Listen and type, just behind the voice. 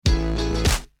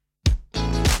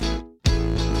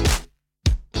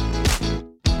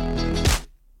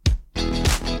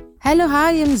Hello,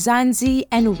 hi, I'm Zanzi,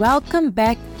 and welcome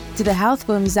back to the Health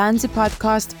for Mzansi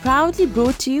podcast, proudly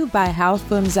brought to you by Health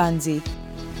for Mzansi.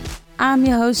 I'm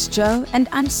your host, Joe, and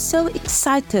I'm so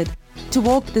excited to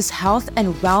walk this health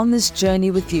and wellness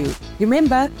journey with you.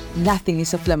 Remember, nothing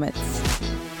is off limits.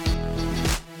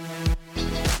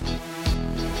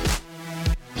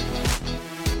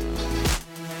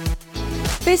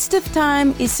 Festive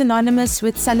time is synonymous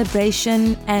with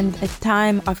celebration and a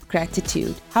time of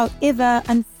gratitude. However,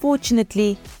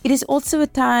 unfortunately, it is also a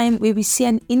time where we see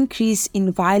an increase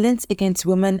in violence against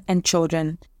women and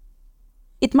children.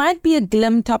 It might be a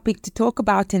glim topic to talk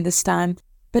about in this time,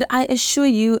 but I assure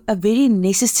you a very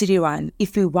necessary one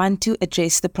if we want to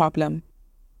address the problem.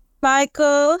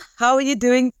 Michael, how are you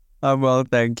doing? I'm well,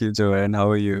 thank you, Joanne. How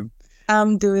are you?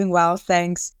 I'm doing well,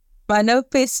 thanks. I know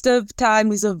festive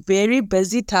time is a very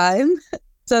busy time,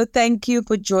 so thank you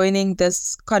for joining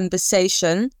this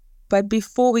conversation. But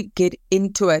before we get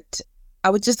into it,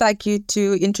 I would just like you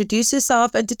to introduce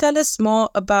yourself and to tell us more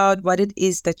about what it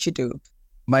is that you do.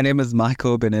 My name is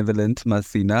Michael Benevolent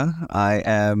Masina. I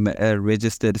am a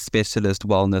registered specialist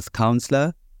wellness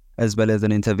counsellor as well as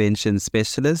an intervention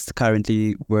specialist,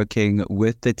 currently working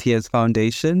with the Tears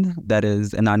Foundation. That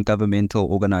is a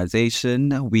non-governmental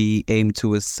organization. We aim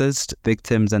to assist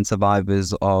victims and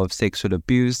survivors of sexual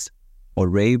abuse or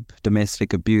rape,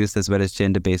 domestic abuse, as well as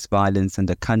gender-based violence in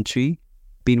the country.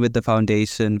 Been with the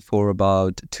foundation for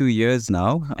about 2 years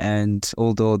now, and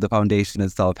although the foundation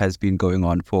itself has been going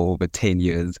on for over 10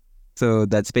 years. So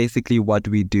that's basically what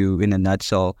we do in a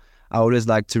nutshell. I always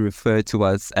like to refer to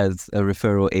us as a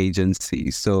referral agency.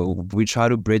 So we try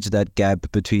to bridge that gap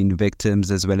between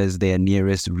victims as well as their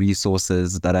nearest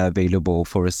resources that are available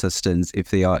for assistance if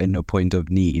they are in a point of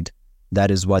need.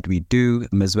 That is what we do,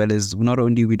 as well as not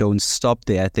only we don't stop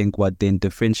there. I think what then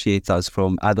differentiates us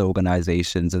from other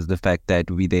organizations is the fact that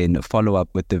we then follow up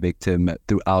with the victim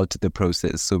throughout the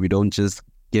process. So we don't just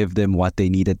give them what they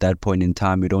need at that point in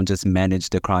time. We don't just manage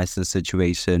the crisis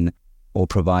situation or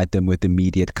provide them with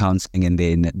immediate counseling and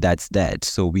then that's that.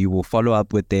 So we will follow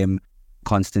up with them,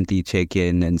 constantly check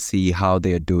in and see how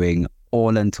they're doing,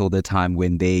 all until the time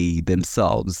when they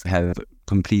themselves have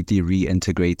completely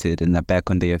reintegrated and are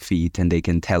back on their feet and they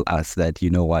can tell us that, you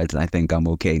know what, I think I'm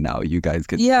okay now. You guys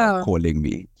can start calling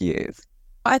me. Yes.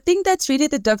 I think that's really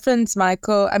the difference,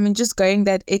 Michael. I mean, just going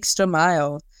that extra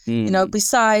mile,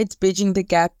 besides bridging the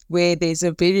gap where there's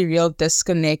a very real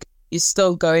disconnect, you're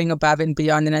still going above and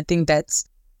beyond. And I think that's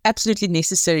absolutely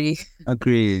necessary.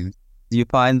 Agreed. You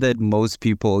find that most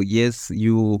people, yes,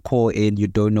 you call in, you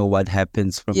don't know what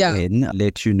happens from then,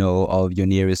 let you know of your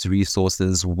nearest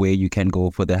resources, where you can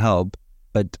go for the help.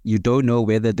 But you don't know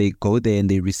whether they go there and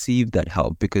they receive that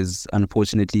help because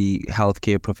unfortunately,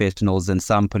 healthcare professionals and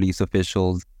some police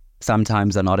officials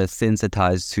sometimes are not as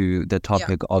sensitized to the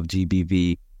topic of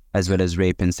GBV as well as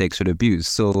rape and sexual abuse.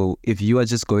 So if you are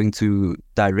just going to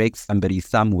direct somebody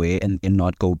somewhere and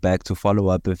not go back to follow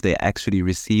up if they actually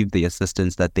received the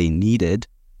assistance that they needed,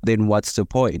 then what's the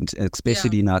point?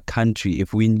 Especially in our country,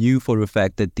 if we knew for a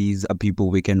fact that these are people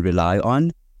we can rely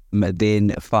on,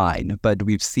 then fine. But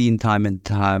we've seen time and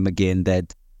time again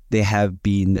that they have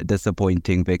been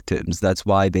disappointing victims. That's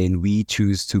why then we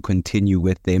choose to continue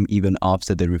with them even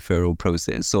after the referral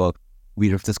process. So we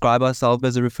describe ourselves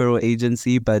as a referral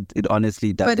agency, but it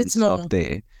honestly doesn't stop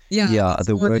there.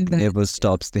 The work never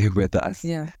stops there with us.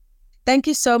 Thank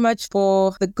you so much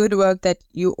for the good work that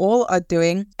you all are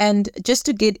doing. And just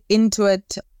to get into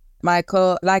it,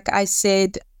 Michael, like I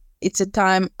said, it's a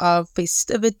time of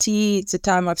festivity, it's a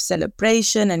time of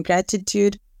celebration and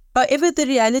gratitude. However, the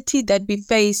reality that we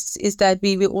face is that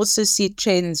we will also see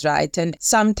trends, right? And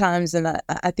sometimes, and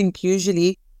I think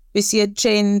usually, we see a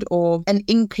trend or an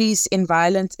increase in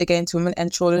violence against women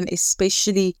and children,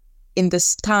 especially in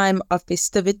this time of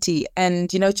festivity.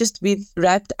 And, we've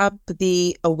wrapped up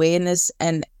the awareness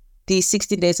and the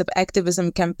 16 days of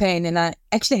activism campaign. And I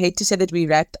actually hate to say that we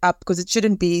wrapped up because it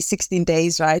shouldn't be 16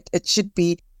 days, right? It should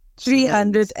be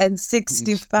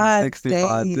 365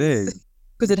 days.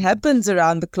 Because it happens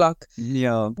around the clock.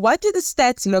 What do the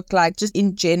stats look like just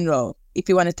in general, if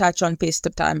you want to touch on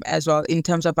festive time as well, in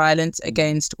terms of violence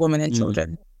against women and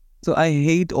children? So I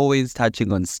hate always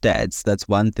touching on stats. That's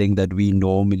one thing that we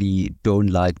normally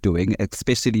don't like doing,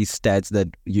 especially stats that,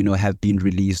 have been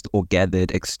released or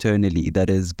gathered externally. That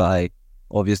is by,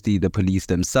 obviously, the police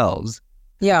themselves.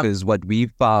 Because what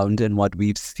we've found and what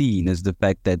we've seen is the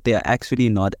fact that they're actually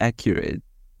not accurate.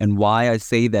 And why I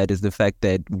say that is the fact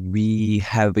that we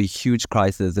have a huge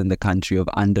crisis in the country of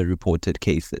underreported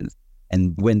cases.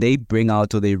 And when they bring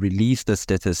out or they release the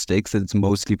statistics, it's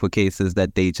mostly for cases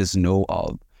that they just know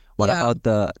of. What Yeah. about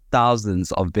the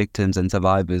thousands of victims and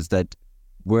survivors that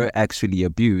were actually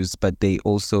abused, but they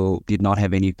also did not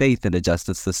have any faith in the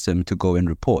justice system to go and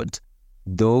report?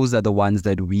 Those are the ones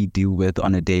that we deal with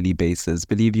on a daily basis.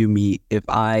 Believe you me, if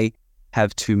I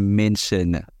have to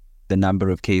mention the number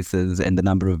of cases and the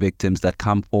number of victims that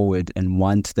come forward and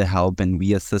want the help, and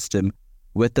we assist them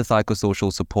with the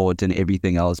psychosocial support and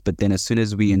everything else, but then as soon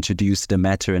as we introduce the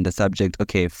matter and the subject,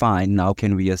 okay, fine, now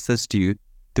can we assist you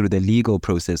through the legal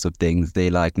process of things? They're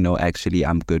like, no, actually,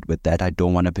 I'm good with that. I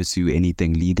don't want to pursue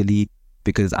anything legally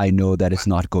because I know that it's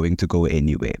not going to go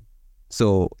anywhere.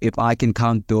 So if I can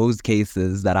count those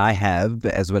cases that I have,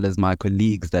 as well as my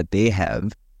colleagues that they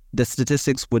have, the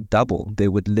statistics would double. They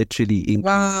would literally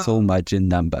increase so much in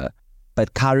number.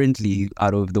 But currently,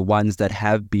 out of the ones that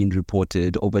have been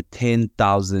reported, over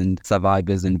 10,000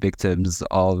 survivors and victims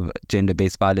of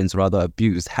gender-based violence, rather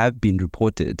abuse, have been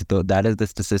reported. Though that is the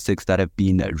statistics that have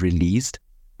been released.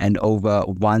 And over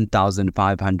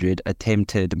 1,500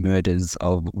 attempted murders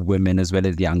of women as well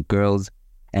as young girls.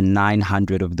 And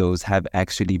 900 of those have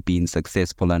actually been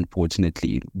successful,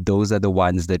 unfortunately. Those are the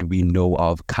ones that we know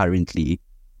of currently.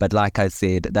 But like I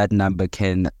said, that number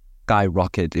can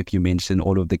skyrocket if you mention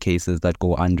all of the cases that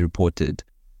go unreported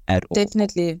at all.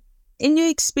 Definitely. In your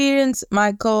experience,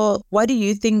 Michael, what do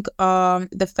you think are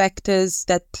the factors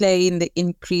that play in the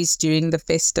increase during the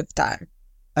festive time?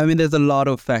 I mean, there's a lot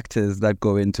of factors that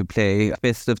go into play.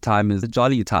 Festive time is a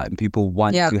jolly time. People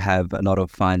want to have a lot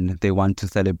of fun. They want to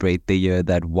celebrate the year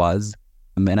that was.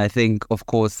 And I think, of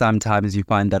course, sometimes you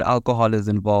find that alcohol is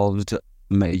involved.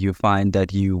 You find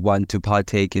that you want to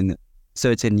partake in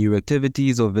certain new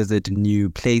activities or visit new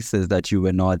places that you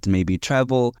were not, maybe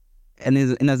travel. And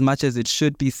in as much as it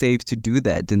should be safe to do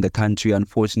that in the country,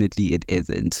 unfortunately, it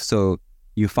isn't. So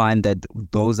you find that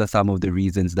those are some of the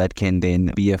reasons that can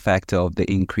then be a factor of the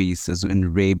increases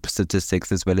in rape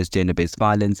statistics as well as gender-based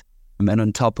violence. And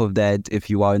on top of that, if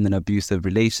you are in an abusive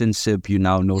relationship, you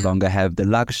now no longer have the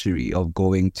luxury of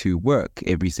going to work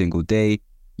every single day.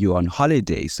 You're on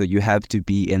holiday, so you have to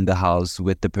be in the house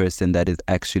with the person that is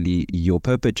actually your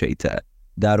perpetrator.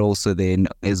 That also then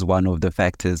is one of the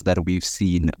factors that we've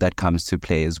seen that comes to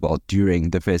play as well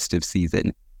during the festive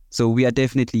season. So we are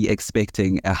definitely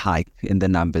expecting a hike in the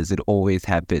numbers. It always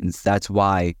happens. That's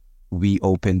why we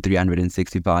open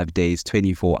 365 days,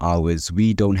 24 hours.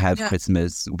 We don't have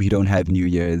Christmas. We don't have New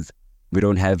Year's. We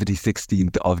don't have the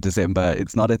 16th of December.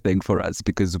 It's not a thing for us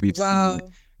because we've seen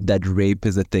that rape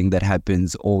is a thing that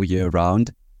happens all year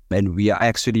round. And we are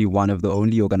actually one of the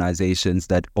only organizations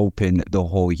that open the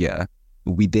whole year.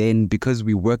 We then, because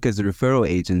we work as a referral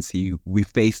agency, we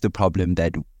face the problem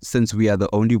that since we are the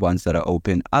only ones that are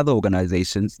open, other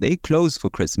organizations, they close for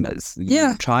Christmas.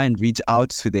 You try and reach out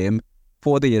to them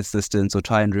for the assistance or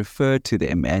try and refer to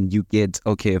them and you get,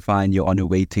 okay, fine, you're on a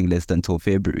waiting list until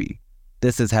February.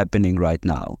 This is happening right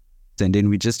now. And then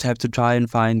we just have to try and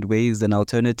find ways and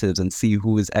alternatives and see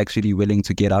who is actually willing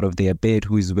to get out of their bed,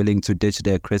 who is willing to ditch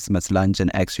their Christmas lunch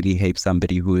and actually help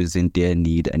somebody who is in their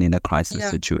need and in a crisis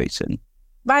situation.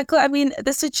 Michael, I mean,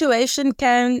 the situation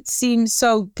can seem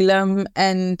so grim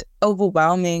and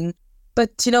overwhelming,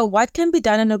 but what can be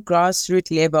done on a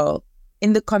grassroots level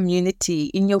in the community,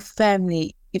 in your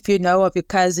family, if you know of your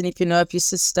cousin, if you know of your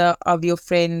sister, of your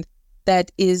friend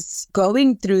that is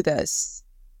going through this,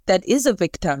 that is a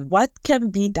victim, what can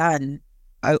be done?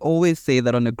 I always say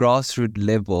that on a grassroots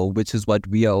level, which is what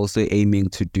we are also aiming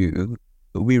to do,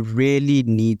 we really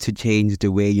need to change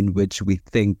the way in which we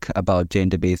think about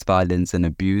gender-based violence and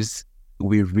abuse.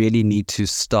 We really need to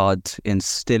start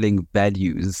instilling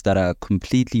values that are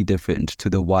completely different to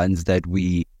the ones that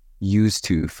we used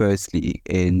to, firstly,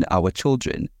 in our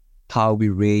children. How we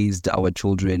raised our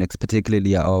children,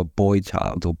 particularly our boy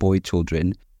child or boy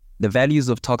children. The values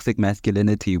of toxic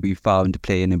masculinity we found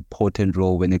play an important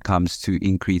role when it comes to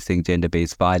increasing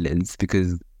gender-based violence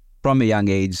because from a young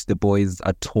age, the boys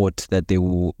are taught that they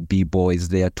will be boys.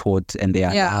 They are taught and they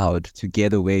are allowed to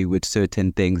get away with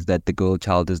certain things that the girl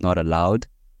child is not allowed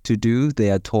to do.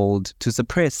 They are told to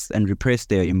suppress and repress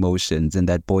their emotions and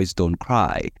that boys don't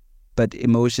cry. But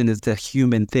emotion is a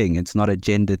human thing. It's not a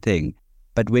gender thing.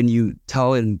 But when you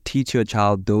tell and teach your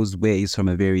child those ways from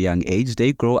a very young age,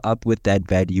 they grow up with that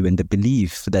value and the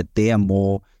belief that they are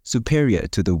more superior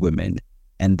to the women.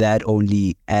 And that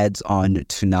only adds on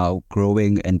to now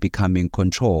growing and becoming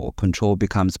control. Control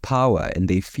becomes power and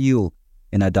they feel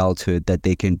in adulthood that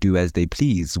they can do as they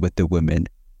please with the women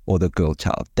or the girl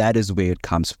child. That is where it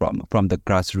comes from the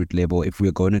grassroots level, if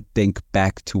we're going to think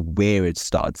back to where it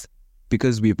starts.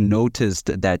 Because we've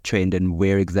noticed that trend and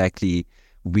where exactly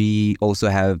we also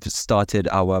have started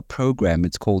our program.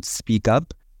 It's called Speak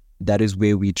Up. That is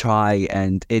where we try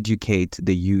and educate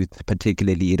the youth,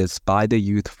 particularly. It is by the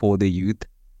youth, for the youth.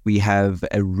 We have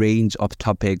a range of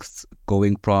topics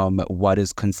going from what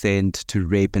is consent to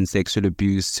rape and sexual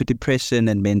abuse to depression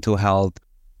and mental health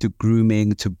to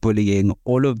grooming to bullying,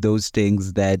 all of those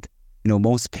things that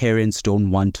most parents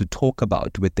don't want to talk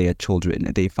about with their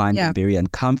children. They find it very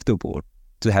uncomfortable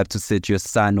to have to sit your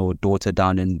son or daughter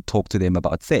down and talk to them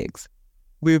about sex.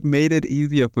 We've made it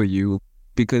easier for you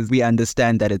because we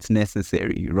understand that it's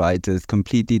necessary, right? It's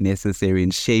completely necessary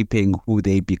in shaping who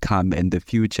they become in the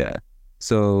future.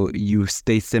 So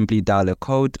they simply dial a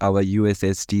code, our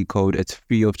USSD code. It's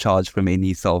free of charge from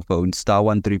any cell phone,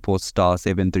 *134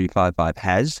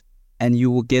 *7355#, and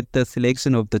you will get the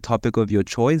selection of the topic of your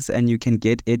choice, and you can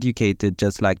get educated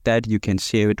just like that. You can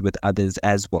share it with others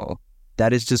as well.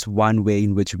 That is just one way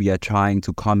in which we are trying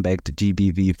to combat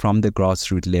GBV from the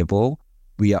grassroots level.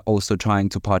 We are also trying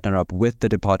to partner up with the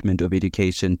Department of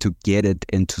Education to get it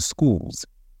into schools,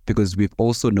 because we've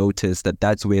also noticed that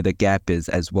that's where the gap is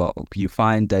as well. You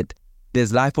find that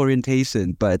there's life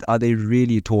orientation, but are they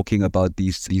really talking about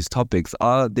these topics?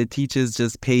 Are the teachers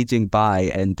just paging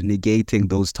by and negating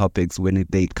those topics when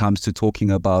it comes to talking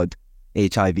about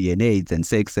HIV and AIDS and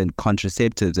sex and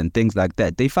contraceptives and things like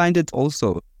that? They find it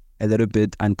also a little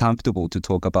bit uncomfortable to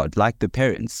talk about, like the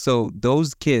parents. So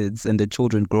those kids and the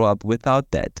children grow up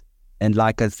without that. And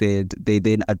like I said, they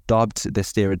then adopt the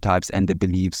stereotypes and the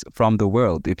beliefs from the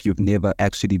world if you've never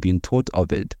actually been taught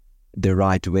of it the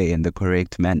right way in the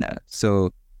correct manner.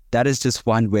 So that is just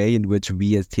one way in which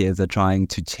we as TEARS are trying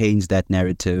to change that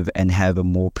narrative and have a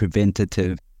more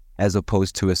preventative as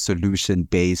opposed to a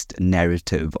solution-based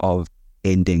narrative of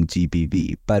ending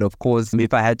GBV. But of course,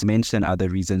 if I had to mention other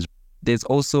reasons, there's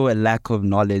also a lack of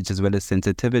knowledge as well as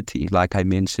sensitivity, like I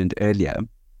mentioned earlier,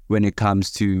 when it comes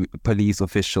to police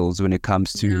officials, when it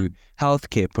comes to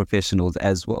healthcare professionals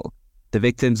as well. The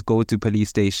victims go to police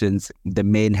stations, the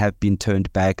men have been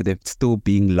turned back, they're still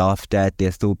being laughed at,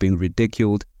 they're still being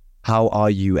ridiculed. How are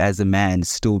you as a man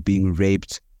still being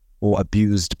raped or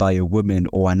abused by a woman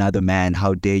or another man?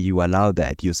 How dare you allow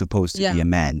that? You're supposed to be a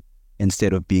man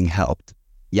instead of being helped.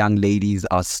 Young ladies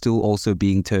are still also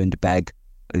being turned back.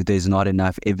 There's not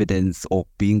enough evidence or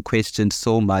being questioned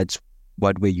so much.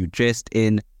 What were you dressed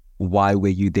in? Why were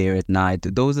you there at night?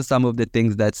 Those are some of the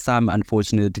things that some,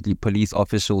 unfortunately, police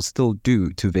officials still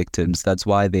do to victims. That's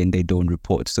why then they don't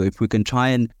report. So if we can try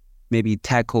and maybe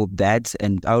tackle that,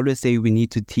 and I always say we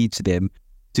need to teach them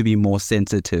to be more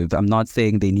sensitive. I'm not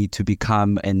saying they need to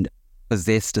become and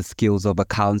possess the skills of a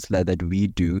counselor that we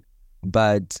do,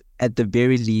 but at the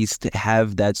very least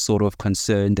have that sort of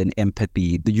concern and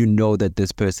empathy. You know that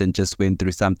this person just went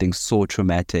through something so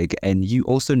traumatic, and you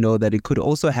also know that it could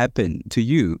also happen to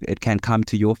you. It can come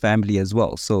to your family as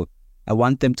well. So I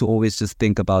want them to always just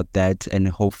think about that, and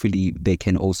hopefully they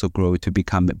can also grow to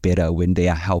become better when they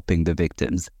are helping the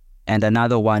victims. And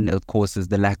another one, of course, is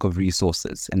the lack of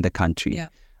resources in the country.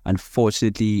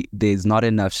 Unfortunately, there's not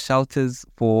enough shelters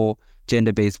for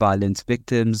gender-based violence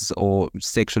victims or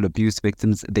sexual abuse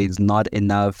victims. There's not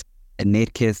enough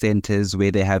net care centers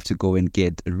where they have to go and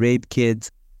get rape kits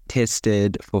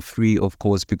tested for free, of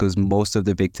course, because most of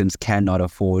the victims cannot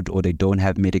afford or they don't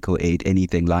have medical aid,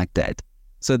 anything like that.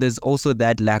 So there's also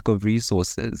that lack of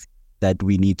resources that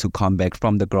we need to combat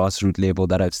from the grassroots level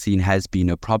that I've seen has been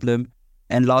a problem.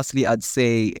 And lastly, I'd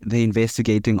say the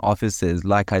investigating officers,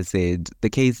 like I said, the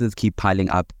cases keep piling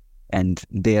up, and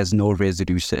there's no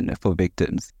resolution for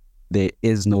victims. There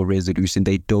is no resolution.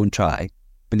 They don't try.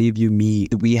 Believe you me,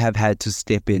 we have had to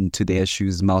step into their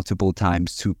shoes multiple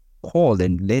times to call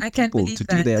and let people to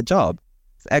do their job.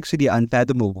 It's actually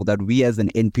unfathomable that we as an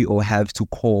NPO have to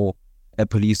call a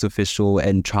police official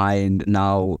and try and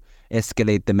now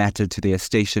escalate the matter to their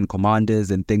station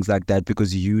commanders and things like that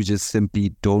because you just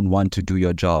simply don't want to do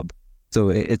your job. So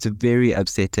it's very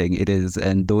upsetting, it is.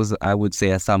 And those, I would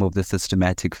say, are some of the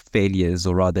systematic failures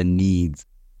or rather needs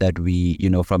that we,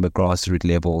 from a grassroots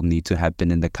level need to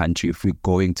happen in the country if we're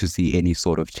going to see any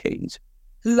sort of change.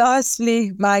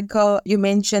 Lastly, Michael, you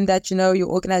mentioned that, your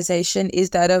organization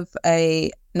is that of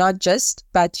not just,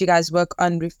 but you guys work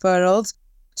on referrals.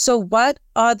 So what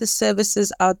are the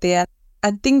services out there?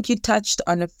 I think you touched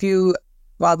on a few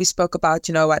while we spoke about,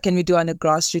 what can we do on a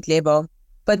grassroots level?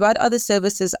 But what are the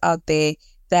services out there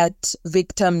that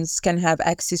victims can have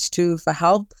access to for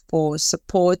help, for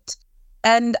support?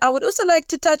 And I would also like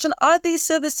to touch on, are these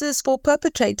services for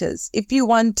perpetrators? If you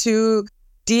want to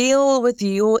deal with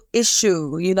your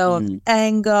issue, of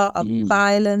anger, of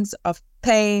violence, of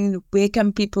pain, where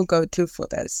can people go to for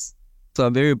this? So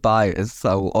I'm very biased. So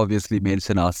I will obviously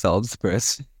mention ourselves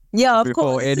first. Yeah, of before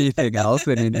course. anything else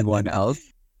and anyone else.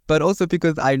 but also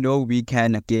because I know we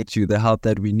can get you the help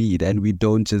that we need, and we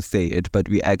don't just say it, but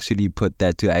we actually put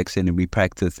that to action and we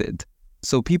practice it.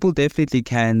 So people definitely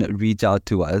can reach out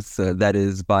to us. That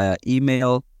is via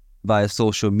email, via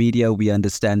social media. We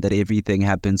understand that everything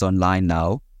happens online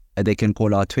now. They can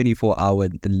call our 24-hour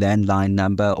landline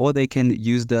number, or they can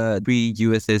use the free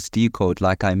USSD code,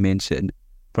 like I mentioned,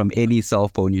 from any cell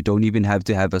phone. You don't even have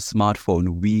to have a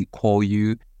smartphone. We call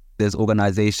you. There's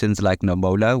organizations like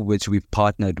Namola, which we've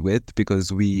partnered with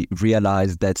because we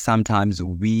realize that sometimes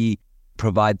we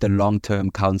provide the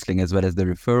long-term counseling as well as the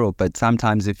referral. But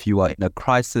sometimes if you are in a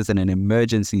crisis and an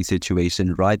emergency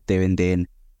situation right there and then,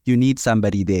 you need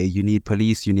somebody there. You need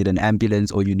police, you need an ambulance,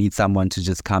 or you need someone to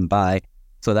just come by.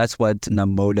 So that's what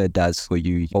Namola does for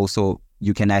you. Also,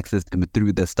 you can access them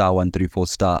through the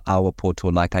 *134* our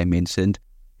portal, like I mentioned.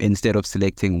 Instead of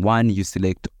selecting one, you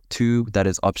select 2, that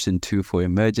is option 2 for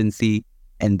emergency,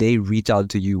 and they reach out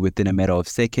to you within a matter of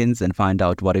seconds and find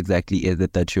out what exactly is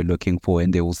it that you're looking for,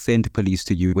 and they will send police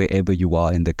to you wherever you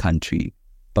are in the country.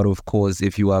 But of course,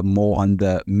 if you are more on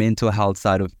the mental health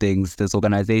side of things, there's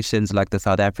organizations like the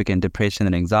South African Depression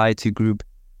and Anxiety Group,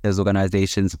 there's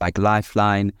organizations like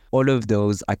Lifeline, all of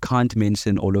those. I can't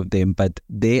mention all of them, but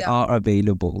they are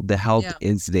available. The help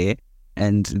is there,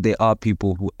 and there are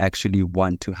people who actually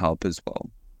want to help as well.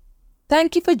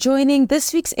 Thank you for joining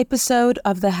this week's episode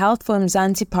of the Health for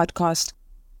Mzansi podcast.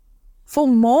 For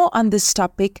more on this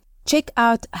topic, check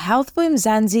out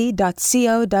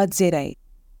healthformzansi.co.za.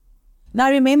 Now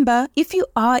remember, if you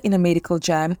are in a medical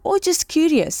jam or just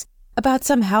curious about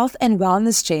some health and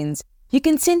wellness trends, you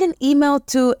can send an email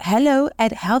to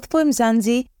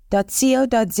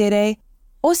hello@healthformzansi.co.za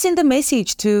or send a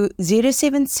message to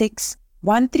 076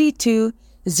 132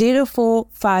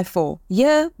 0454.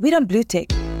 Yeah, we don't blue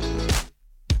tick.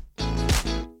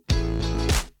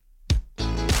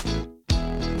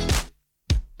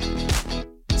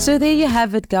 So there you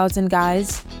have it, girls and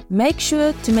guys. Make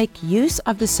sure to make use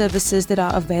of the services that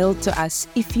are available to us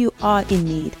if you are in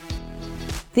need.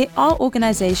 There are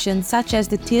organizations such as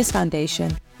the Tears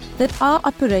Foundation that are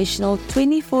operational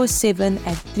 24/7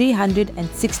 and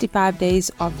 365 days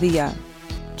of the year.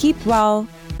 Keep well,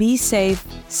 be safe.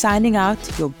 Signing out,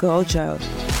 your girl Jo.